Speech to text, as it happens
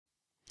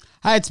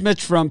Hi, it's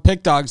Mitch from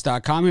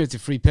PickDawgz.com. Here's a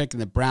free pick in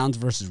the Browns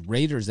versus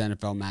Raiders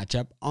NFL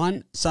matchup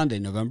on Sunday,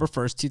 November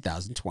 1st,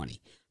 2020.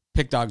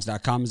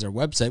 PickDawgz.com is our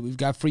website. We've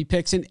got free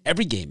picks in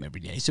every game every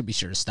day, so be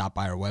sure to stop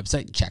by our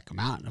website and check them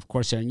out. And, of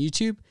course, here on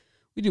YouTube,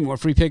 we do more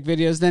free pick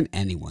videos than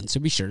anyone, so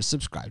be sure to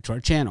subscribe to our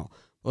channel.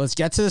 Well, let's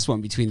get to this one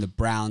between the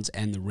Browns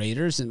and the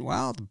Raiders. And,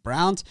 well, the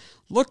Browns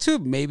look to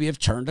maybe have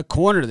turned a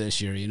corner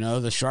this year. You know,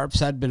 the Sharps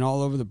had been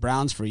all over the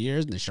Browns for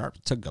years, and the Sharps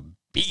took a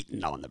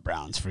beating on the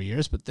Browns for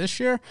years. But this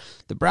year,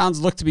 the Browns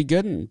look to be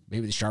good, and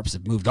maybe the Sharps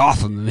have moved off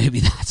them, and maybe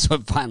that's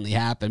what finally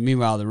happened.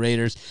 Meanwhile, the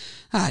Raiders,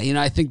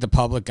 I think the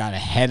public got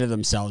ahead of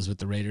themselves with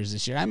the Raiders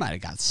this year. I might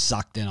have got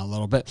sucked in a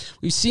little bit.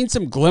 We've seen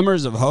some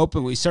glimmers of hope,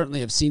 and we certainly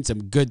have seen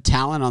some good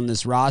talent on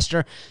this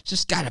roster.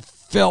 Just got to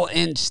fill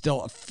in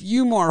still a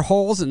few more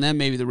holes, and then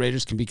maybe the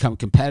Raiders can become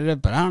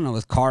competitive. But I don't know,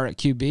 with Carr at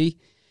QB,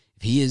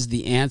 if he is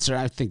the answer,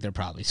 I think they're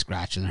probably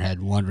scratching their head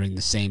and wondering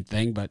the same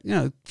thing. But, you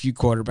know, a few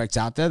quarterbacks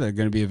out there that are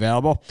going to be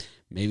available.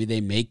 Maybe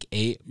they make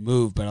a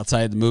move, but I'll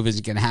tell you, the move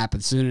isn't going to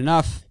happen soon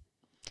enough.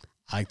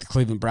 I like the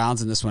Cleveland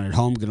Browns in this one at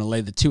home. Going to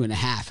lay the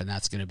 2.5, and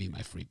that's going to be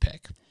my free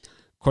pick.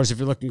 Of course, if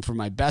you're looking for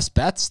my best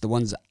bets, the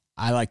ones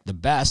I like the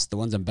best, the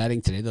ones I'm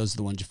betting today, those are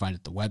the ones you find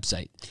at the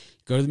website.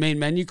 Go to the main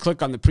menu,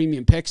 click on the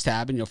Premium Picks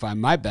tab, and you'll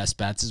find my best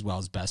bets as well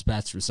as best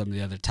bets from some of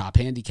the other top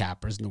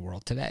handicappers in the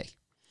world today.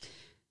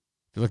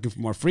 If you're looking for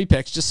more free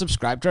picks, just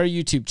subscribe to our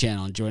YouTube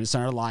channel and join us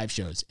on our live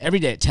shows every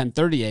day at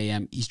 10:30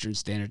 a.m. Eastern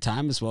Standard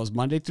Time, as well as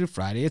Monday through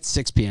Friday at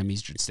 6 p.m.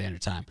 Eastern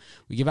Standard Time.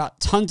 We give out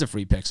tons of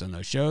free picks on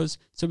those shows,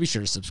 so be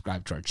sure to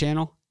subscribe to our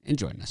channel and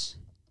join us.